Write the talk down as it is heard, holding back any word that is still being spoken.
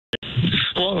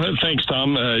Well, thanks,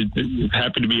 Tom.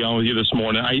 Happy to be on with you this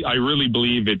morning. I really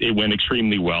believe it went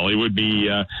extremely well. It would be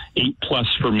 8+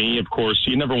 for me. Of course,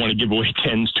 you never want to give away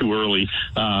 10s too early.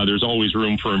 There's always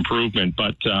room for improvement.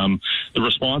 But the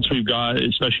response we've got,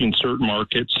 especially in certain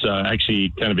markets,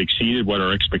 actually kind of exceeded what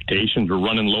our expectations. We're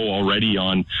running low already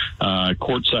on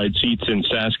courtside seats in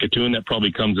Saskatoon. That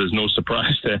probably comes as no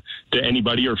surprise to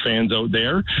anybody or fans out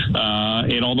there.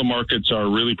 And all the markets are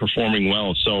really performing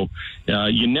well. So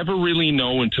you never really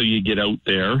know until you get out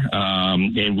there.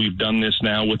 And we've done this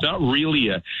now with not really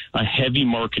a heavy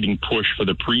marketing push for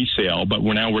the pre-sale, but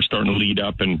we're starting to lead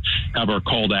up and have our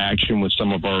call to action with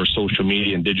some of our social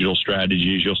media and digital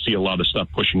strategies. You'll see a lot of stuff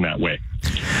pushing that way.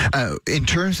 In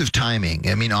terms of timing,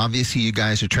 I mean, obviously you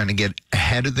guys are trying to get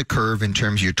ahead of the curve in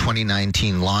terms of your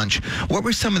 2019 launch. What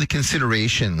were some of the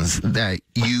considerations that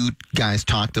you guys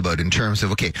talked about in terms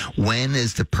of, okay, when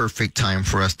is the perfect time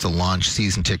for us to launch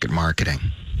season ticket marketing?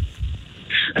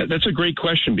 That's a great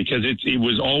question, because it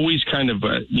was always kind of,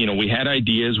 we had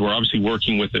ideas. We're obviously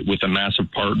working with a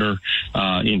massive partner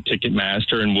in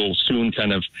Ticketmaster, and we'll soon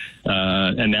kind of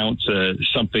announce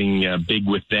something big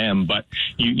with them. But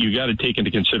you got to take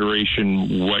into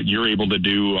consideration what you're able to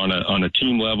do on a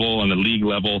team level, on a league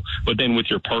level, but then with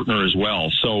your partner as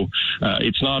well. So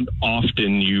it's not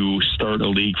often you start a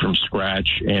league from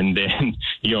scratch and then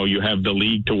you have the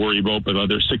league to worry about, but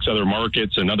 6 other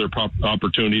markets and other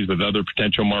opportunities with other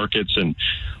potential markets and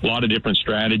a lot of different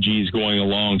strategies going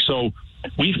along. So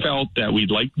we felt that we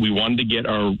wanted to get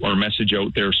our message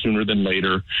out there sooner than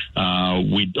later.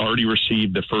 We'd already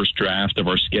received the first draft of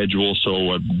our schedule, so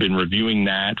I've been reviewing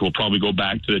that. We'll probably go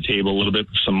back to the table a little bit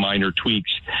with some minor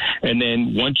tweaks. And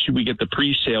then once we get the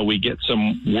pre-sale, we get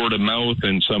some word of mouth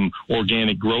and some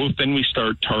organic growth. Then we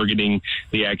start targeting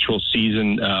the actual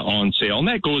season on sale. And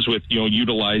that goes with,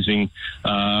 utilizing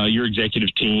your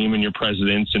executive team and your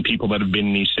presidents and people that have been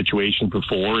in these situations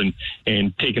before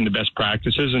and taking the best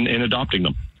practices and adopting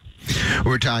them.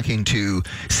 We're talking to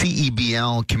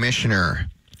CEBL Commissioner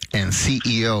and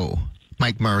CEO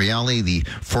Mike Morreale, the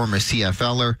former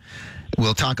CFLer.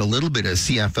 We'll talk a little bit of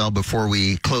CFL before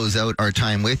we close out our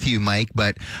time with you, Mike,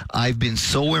 but I've been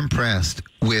so impressed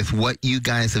with what you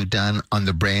guys have done on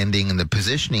the branding and the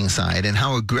positioning side and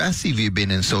how aggressive you've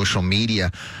been in social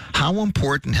media. How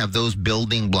important have those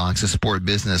building blocks of sport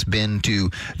business been to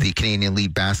the Canadian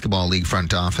Elite Basketball League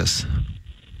front office?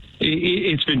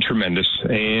 It's been tremendous.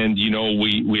 And,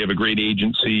 we have a great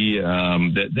agency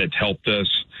that's helped us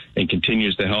and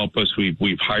continues to help us.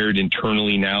 We've hired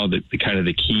internally now the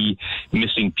key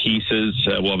missing pieces.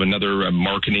 We'll have another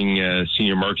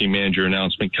senior marketing manager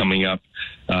announcement coming up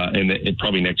and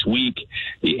probably next week.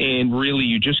 And really,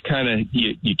 you just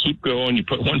you keep going. You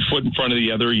put one foot in front of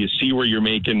the other. You see where you're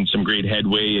making some great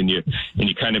headway, and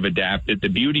you kind of adapt it. The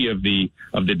beauty of the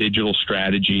digital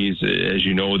strategies, as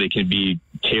you know, they can be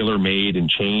tailor-made and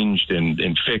changed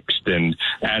and fixed and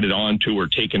added on to or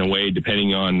taken away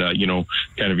depending on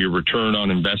kind of your return on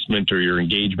investment or your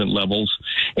engagement levels.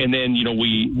 And then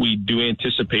we do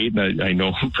anticipate, and I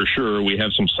know for sure, we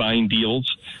have some signed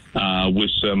deals with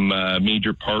some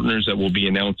major partners that we'll be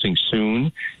announcing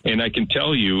soon. And I can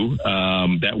tell you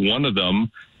that one of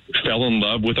them fell in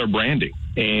love with our branding.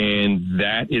 And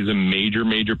that is a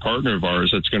major partner of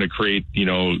ours that's going to create,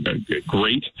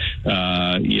 great,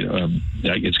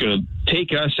 it's going to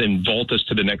take us and vault us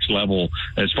to the next level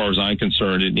as far as I'm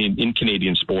concerned in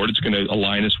Canadian sport. It's going to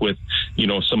align us with,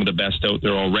 some of the best out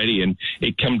there already. And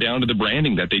it come down to the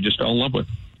branding that they just fell in love with.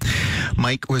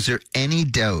 Mike, was there any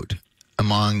doubt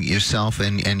among yourself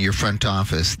and your front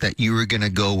office that you were going to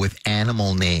go with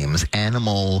animal names,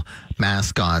 animal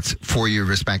mascots for your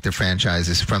respective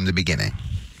franchises from the beginning?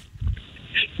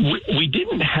 We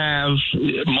didn't have,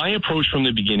 my approach from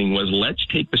the beginning was, let's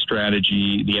take the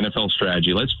strategy, the NFL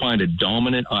strategy, let's find a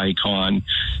dominant icon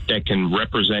that can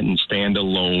represent and stand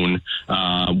alone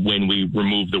when we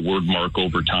remove the word mark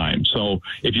over time. So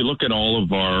if you look at all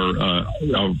of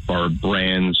our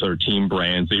brands, our team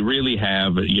brands, they really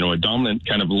have, a dominant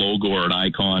kind of logo or an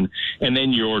icon, and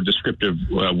then your descriptive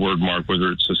word mark,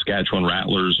 whether it's Saskatchewan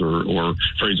Rattlers or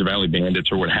Fraser Valley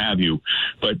Bandits or what have you.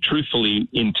 But truthfully,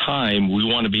 in time, we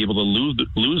want to be able to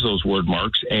lose those word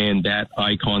marks, and that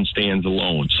icon stands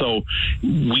alone. So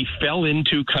we fell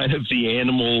into kind of the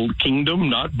animal kingdom,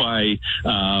 not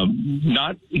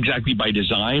exactly by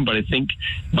design, but I think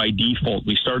by default.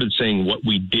 We started saying what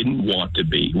we didn't want to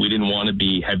be. We didn't want to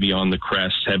be heavy on the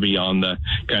crest, heavy on the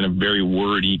kind of very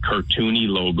wordy, cartoony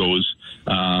logos,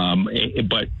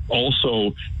 but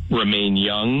also remain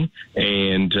young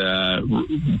and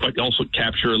but also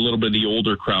capture a little bit of the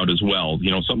older crowd as well.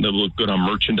 Something that will look good on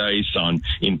merchandise,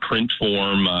 in print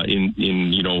form,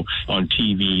 on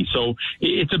TV. So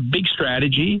it's a big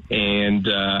strategy, and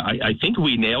I think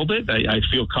we nailed it. I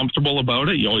feel comfortable about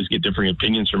it. You always get different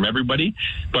opinions from everybody,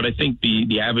 but I think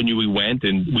the avenue we went,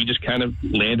 and we just kind of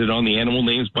landed on the animal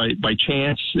names by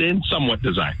chance and somewhat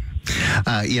design.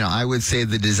 I would say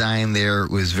the design there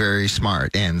was very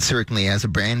smart, and certainly as a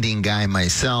branding guy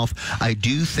myself, I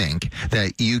do think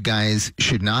that you guys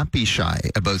should not be shy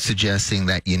about suggesting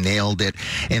that you nailed it.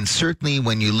 And certainly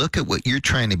when you look at what you're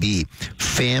trying to be,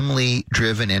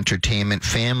 family-driven entertainment,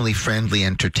 family-friendly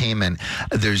entertainment,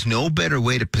 there's no better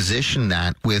way to position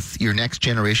that with your next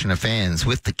generation of fans,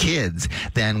 with the kids,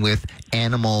 than with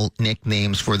animal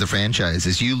nicknames for the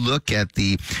franchises. You look at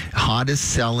the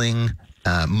hottest selling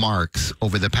marks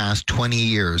over the past 20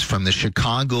 years, from the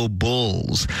Chicago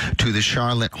Bulls to the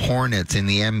Charlotte Hornets in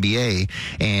the NBA,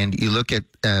 and you look at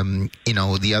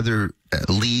the other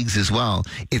leagues as well.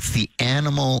 It's the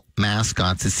animal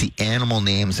mascots, it's the animal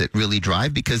names that really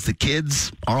drive, because the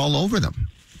kids are all over them.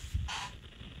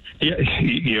 Yeah,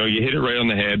 you hit it right on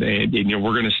the head, and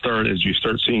we're going to start, as you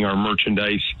start seeing our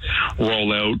merchandise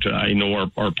roll out. I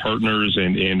know our partners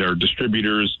and our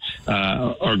distributors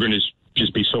are going to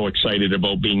just be so excited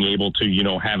about being able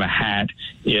to, have a hat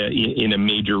in a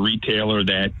major retailer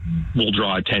that will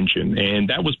draw attention. And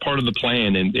that was part of the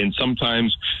plan. And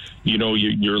sometimes,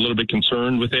 you're a little bit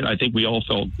concerned with it. I think we all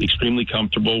felt extremely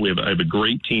comfortable. I have a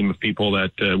great team of people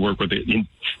that work with it.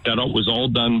 That was all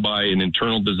done by an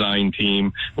internal design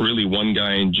team, really one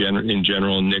guy in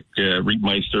general, Nick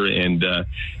Rietmeister, and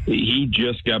he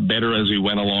just got better as we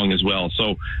went along as well.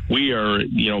 So we are,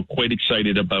 quite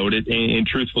excited about it. And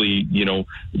truthfully,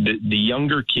 the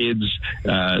younger kids,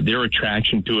 their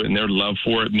attraction to it and their love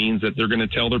for it means that they're going to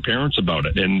tell their parents about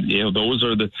it. And, those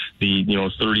are the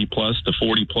 30 plus to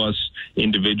 40 plus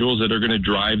individuals that are going to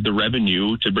drive the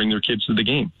revenue to bring their kids to the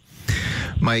game.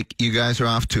 Mike, you guys are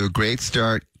off to a great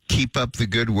start. Keep up the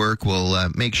good work. We'll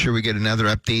make sure we get another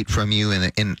update from you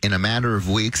in a matter of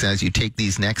weeks as you take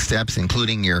these next steps,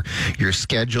 including your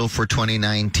schedule for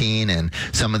 2019 and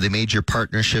some of the major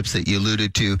partnerships that you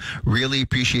alluded to. Really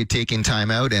appreciate taking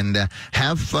time out, and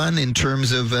have fun in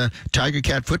terms of Tiger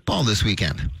Cat football this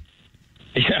weekend.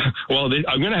 Yeah, well,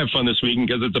 I'm going to have fun this weekend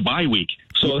because it's a bye week,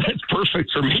 so that's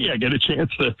perfect for me. I get a chance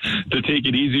to take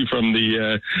it easy from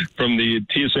the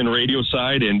TSN radio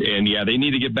side, and yeah, they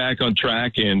need to get back on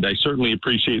track. And I certainly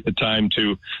appreciate the time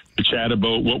to chat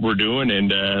about what we're doing,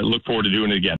 and look forward to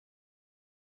doing it again.